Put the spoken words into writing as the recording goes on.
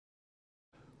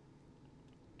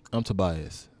I'm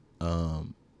Tobias.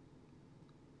 Um,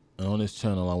 and on this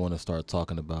channel, I want to start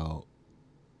talking about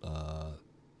uh,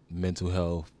 mental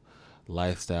health,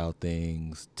 lifestyle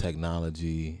things,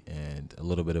 technology, and a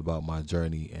little bit about my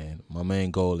journey. And my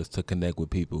main goal is to connect with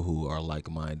people who are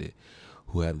like-minded,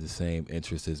 who have the same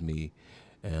interests as me,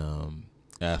 um,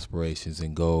 aspirations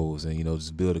and goals, and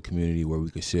just build a community where we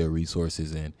could share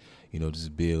resources and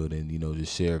just build and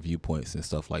just share viewpoints and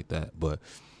stuff like that. But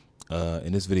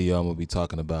in this video, I'm gonna be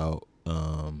talking about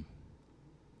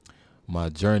my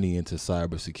journey into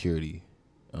cybersecurity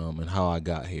and how I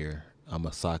got here. I'm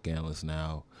a SOC analyst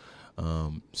now.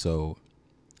 So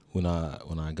when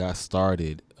I got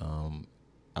started,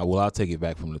 I'll take it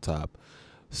back from the top.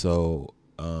 So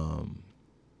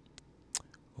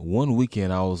one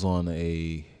weekend I was on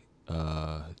a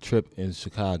trip in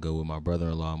Chicago with my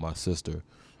brother-in-law and my sister,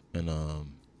 and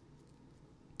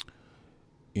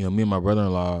me and my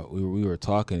brother-in-law, we were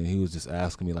talking, and he was just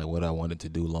asking me like what I wanted to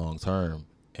do long term,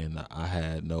 and I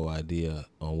had no idea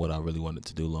on what I really wanted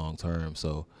to do long term.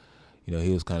 So,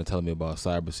 he was kind of telling me about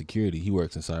cybersecurity. He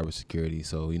works in cybersecurity,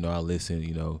 so I listened,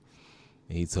 and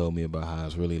he told me about how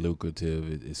it's really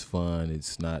lucrative. It's fun.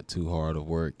 It's not too hard of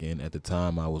work. And at the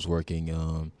time, I was working at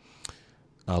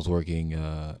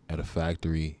a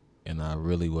factory, and I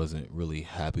really wasn't really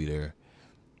happy there.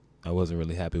 I wasn't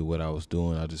really happy with what I was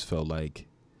doing. I just felt like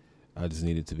I just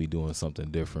needed to be doing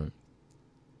something different.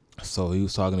 So he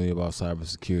was talking to me about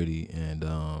cybersecurity and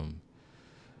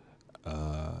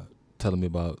telling me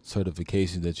about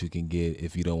certifications that you can get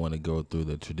if you don't want to go through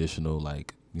the traditional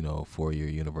 4-year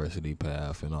university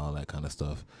path and all that kind of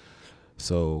stuff.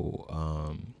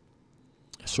 So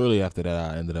shortly after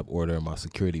that, I ended up ordering my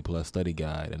Security Plus study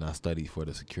guide, and I studied for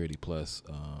the Security Plus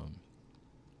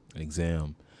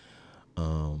exam.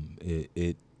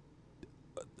 It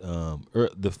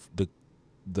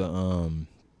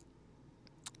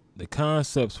the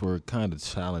concepts were kind of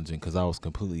challenging because I was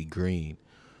completely green,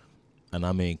 and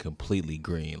I mean completely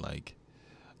green. Like,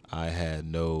 I had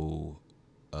no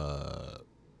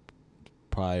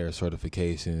prior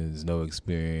certifications, no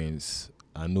experience.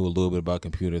 I knew a little bit about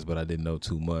computers, but I didn't know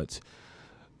too much.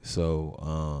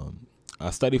 So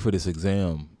I studied for this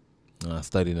exam, and I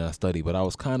studied, but I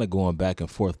was kind of going back and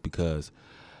forth because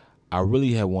I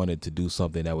really had wanted to do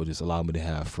something that would just allow me to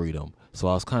have freedom. So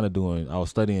I was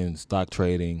studying stock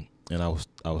trading, and I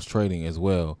was trading as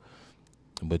well.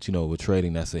 But with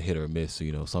trading, that's a hit or miss.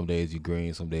 So, some days you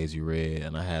green, some days you red,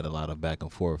 and I had a lot of back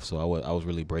and forth. So I was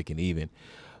really breaking even.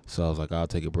 So I was like, I'll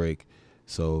take a break.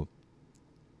 So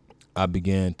I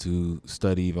began to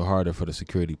study even harder for the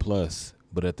Security Plus.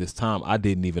 But at this time, I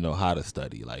didn't even know how to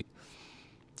study. Like,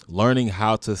 learning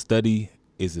how to study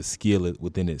is a skill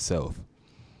within itself.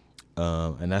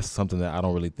 And that's something that I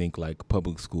don't really think like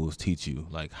public schools teach you,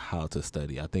 like how to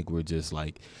study. I think we're just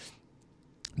like,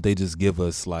 they just give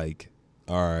us like,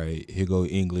 all right, here go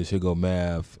English, here go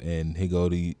math, and here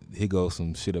go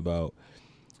some shit about,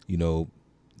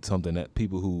 something that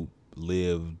people who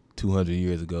lived 200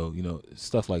 years ago,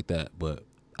 stuff like that. But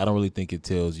I don't really think it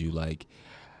tells you like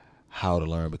how to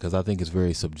learn, because I think it's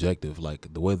very subjective.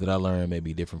 Like, the way that I learn may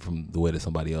be different from the way that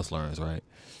somebody else learns, right?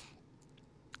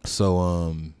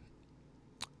 So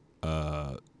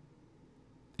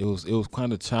it was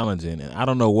kind of challenging, and I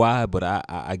don't know why, but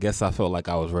I guess I felt like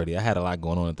I was ready. I had a lot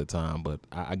going on at the time, but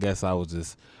I guess I was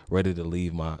just ready to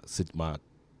leave my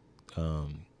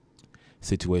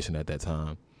situation at that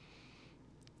time.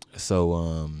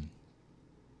 So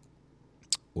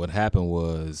what happened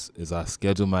is I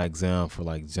scheduled my exam for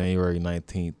like January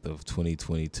 19th of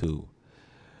 2022.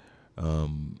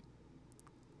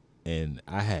 And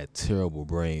I had terrible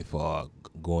brain fog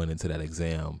going into that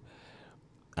exam.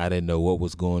 I didn't know what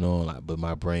was going on, but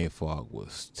my brain fog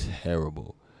was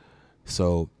terrible.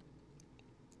 So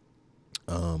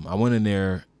I went in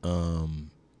there,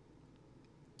 and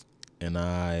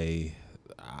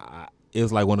it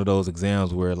was like one of those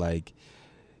exams where like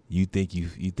you think you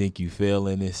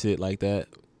failing and shit like that,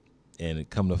 and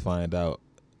come to find out,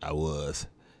 I was.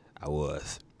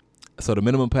 So the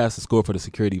minimum passing score for the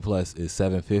Security Plus is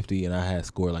 750, and I had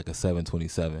scored like a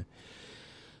 727.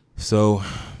 So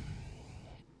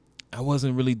I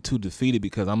wasn't really too defeated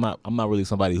because I'm not really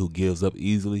somebody who gives up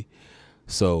easily.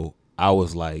 So I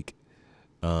was like,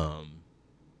 you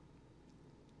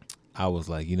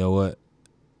know what?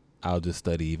 I'll just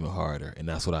study even harder, and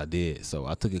that's what I did. So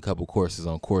I took a couple courses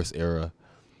on Coursera,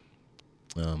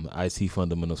 IT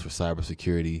fundamentals for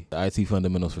cybersecurity,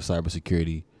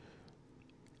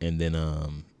 and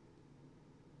then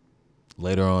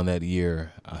later on that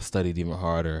year, I studied even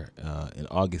harder. In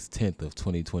August 10th of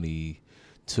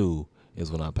 2022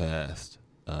 is when I passed.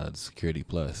 Security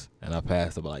Plus, and I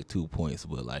passed about like 2 points,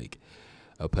 but like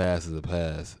a pass is a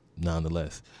pass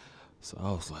nonetheless. So that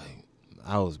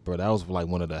was like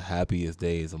one of the happiest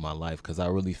days of my life, because I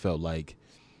really felt like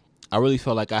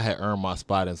I had earned my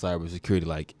spot in cybersecurity.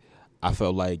 Like I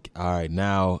felt like, all right,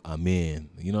 now I'm in.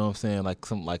 You know what I'm saying? Like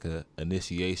something like a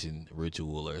initiation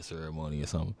ritual or a ceremony or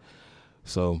something.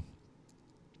 So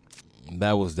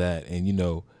that was that. And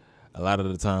a lot of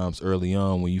the times early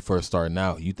on when you first starting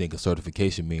out, you think a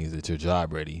certification means that you're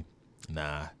job ready.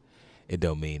 Nah, it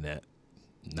don't mean that.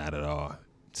 Not at all.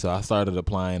 So I started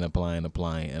applying,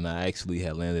 and I actually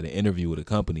had landed an interview with a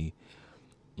company.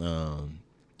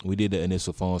 We did the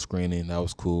initial phone screening. That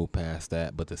was cool, passed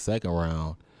that. But the second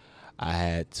round, I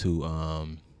had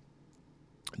to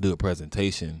do a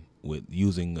presentation with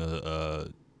using a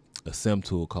SIM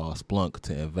tool called Splunk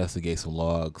to investigate some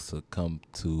logs to come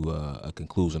to a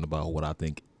conclusion about what I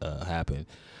think happened.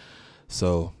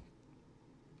 So,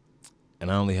 and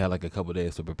I only had like a couple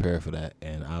days to prepare for that,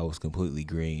 and I was completely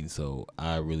green. So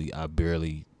I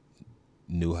barely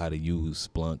knew how to use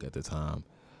Splunk at the time.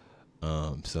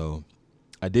 So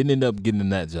I didn't end up getting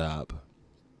that job.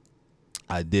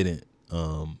 I didn't.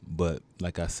 But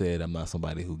like I said, I'm not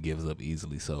somebody who gives up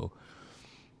easily. So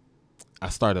I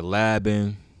started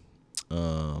labbing.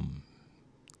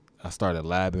 I started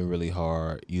labbing really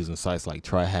hard using sites like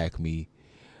TryHackMe.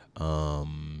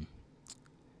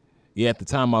 At the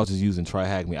time I was just using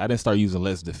TryHackMe. I didn't start using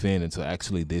Let's Defend until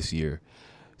actually this year.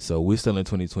 So we're still in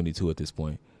 2022 at this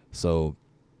point. So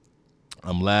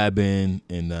I'm labbing,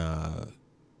 and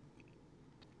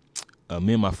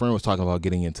me and my friend was talking about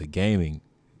getting into gaming.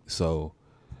 So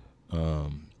we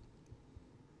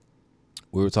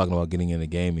were talking about getting into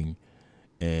gaming,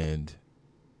 and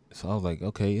so I was like,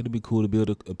 okay, it'd be cool to build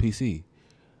a PC.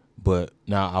 But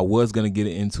now I was gonna get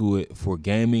into it for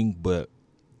gaming, but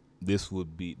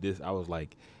I was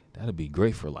like, that'd be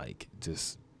great for like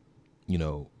just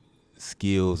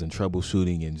skills and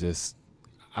troubleshooting, and just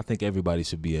I think everybody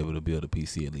should be able to build a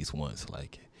PC at least once.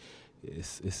 Like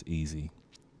it's easy.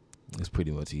 It's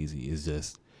pretty much easy.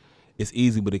 It's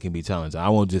easy, but it can be challenging. I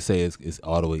won't just say it's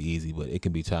all the way easy, but it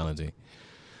can be challenging.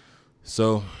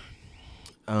 So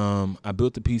I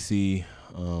built the PC.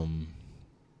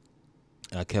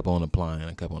 I kept on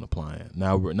applying.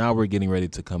 Now we're getting ready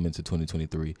to come into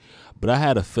 2023, but I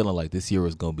had a feeling like this year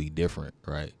was gonna be different,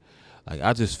 right? Like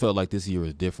I just felt like this year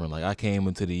was different. Like I came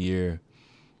into the year,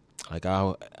 like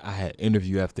I had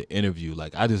interview after interview.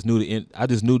 Like I just knew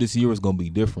this year was gonna be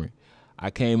different. I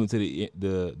came into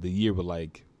the year with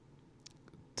like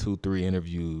 2-3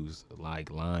 interviews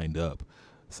like lined up.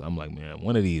 So I'm like, man,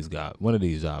 one of these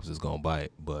jobs is gonna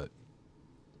bite. But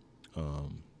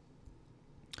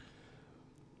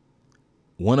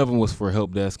one of them was for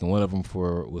help desk, and one of them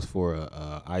was for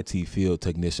a IT field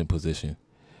technician position.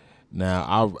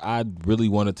 Now I really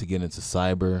wanted to get into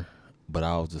cyber, but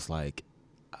I was just like,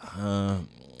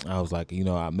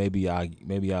 maybe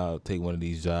I'll take one of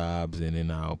these jobs and then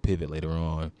I'll pivot later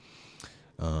on.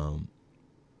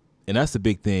 And that's the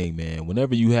big thing, man.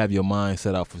 Whenever you have your mind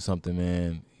set out for something,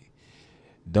 man,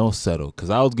 don't settle.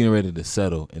 Because I was getting ready to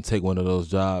settle and take one of those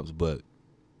jobs, but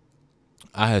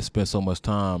I had spent so much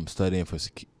time studying for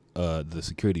the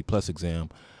Security Plus exam.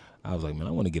 I was like, man,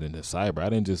 I want to get into cyber. I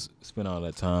didn't just spend all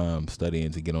that time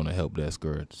studying to get on a help desk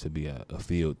or to be a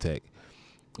field tech,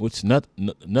 which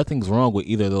nothing's wrong with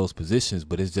either of those positions,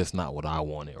 but it's just not what I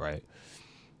wanted, right?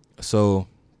 So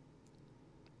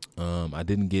I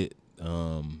didn't get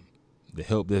the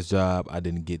help desk job. I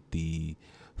didn't get the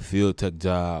field tech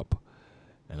job.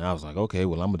 And I was like, okay,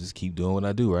 well, I'm going to just keep doing what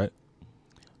I do, right?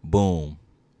 Boom.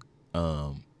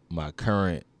 My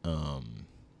current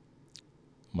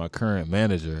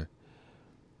manager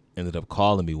ended up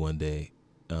calling me one day,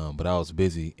 but I was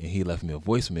busy, and he left me a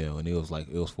voicemail, and it was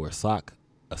for a SOC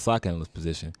analyst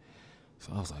position.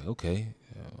 So I was like, okay.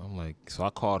 So I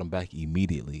called him back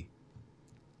immediately.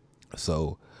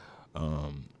 So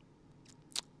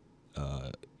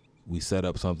we set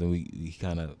up something. We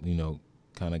kind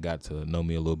of got to know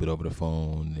me a little bit over the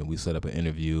phone, and we set up an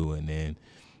interview, and then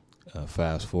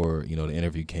fast forward, the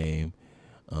interview came.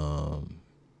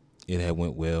 It had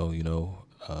went well,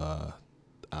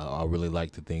 I really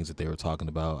liked the things that they were talking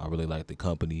about. I really liked the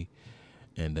company.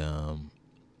 And a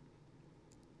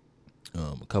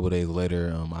couple of days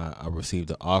later, I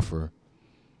received an offer.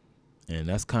 And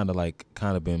that's kind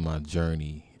of been my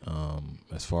journey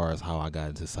as far as how I got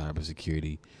into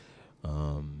cybersecurity.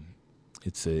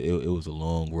 It was a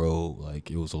long road.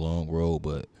 Like, it was a long road,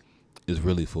 but it's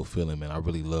really fulfilling, man. I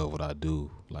really love what I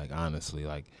do. Like, honestly,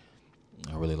 like,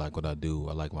 I really like what I do.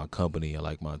 I like my company. I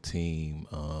like my team.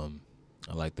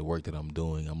 I like the work that I'm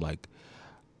doing.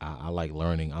 I like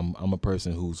learning. I'm a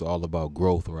person who's all about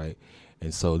growth, right?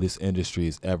 And so this industry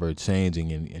is ever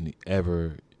changing, and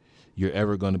you're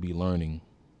ever going to be learning.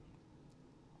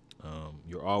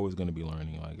 You're always going to be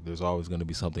learning. Like there's always going to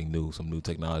be something new, some new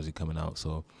technology coming out.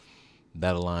 So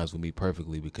that aligns with me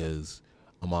perfectly because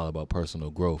I'm all about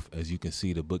personal growth. As you can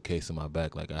see, the bookcase in my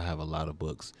back, like I have a lot of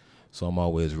books, so I'm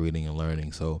always reading and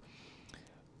learning. So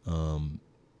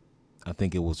I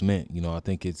think it was meant.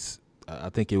 I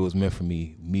think it was meant for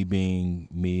me being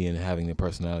me and having the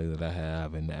personality that I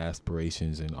have and the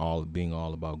aspirations and all being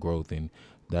all about growth. And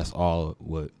that's all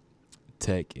what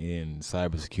tech and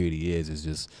cybersecurity is. It's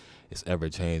just, it's ever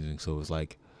changing. So it's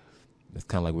kind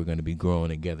of like we're going to be growing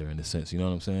together in a sense. You know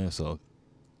what I'm saying? So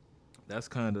that's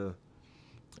kind of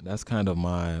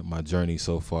my journey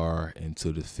so far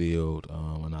into the field,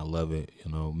 and I love it.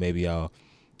 Maybe I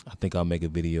think I'll make a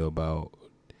video about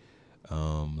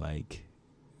like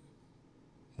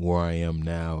where I am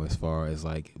now as far as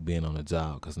like being on the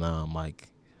job, because now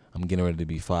I'm getting ready to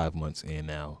be 5 months in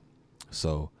now.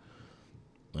 So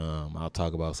I'll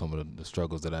talk about some of the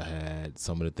struggles that I had,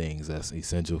 some of the things that's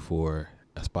essential for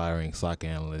aspiring SOC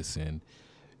analysts, and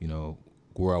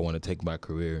where I want to take my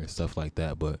career and stuff like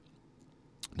that. But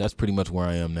that's pretty much where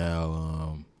I am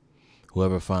now.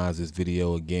 Whoever finds this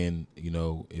video, again,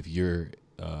 if you're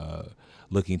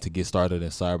looking to get started in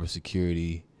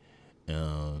cybersecurity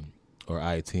or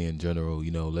IT in general,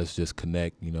 let's just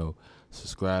connect.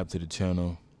 Subscribe to the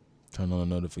channel, turn on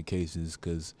notifications,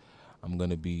 because I'm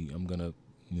gonna be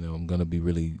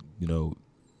really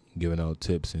giving out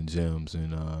tips and gems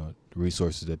and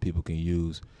resources that people can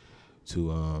use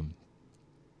to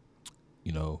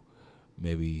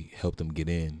maybe help them get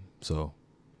in. So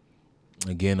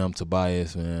again, I'm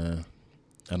Tobias, man.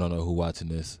 I don't know who watching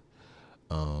this,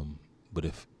 but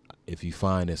if you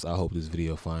find this, I hope this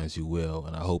video finds you well,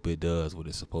 and I hope it does what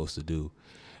it's supposed to do,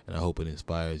 and I hope it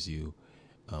inspires you,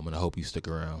 and I hope you stick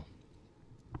around.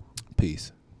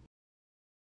 Peace.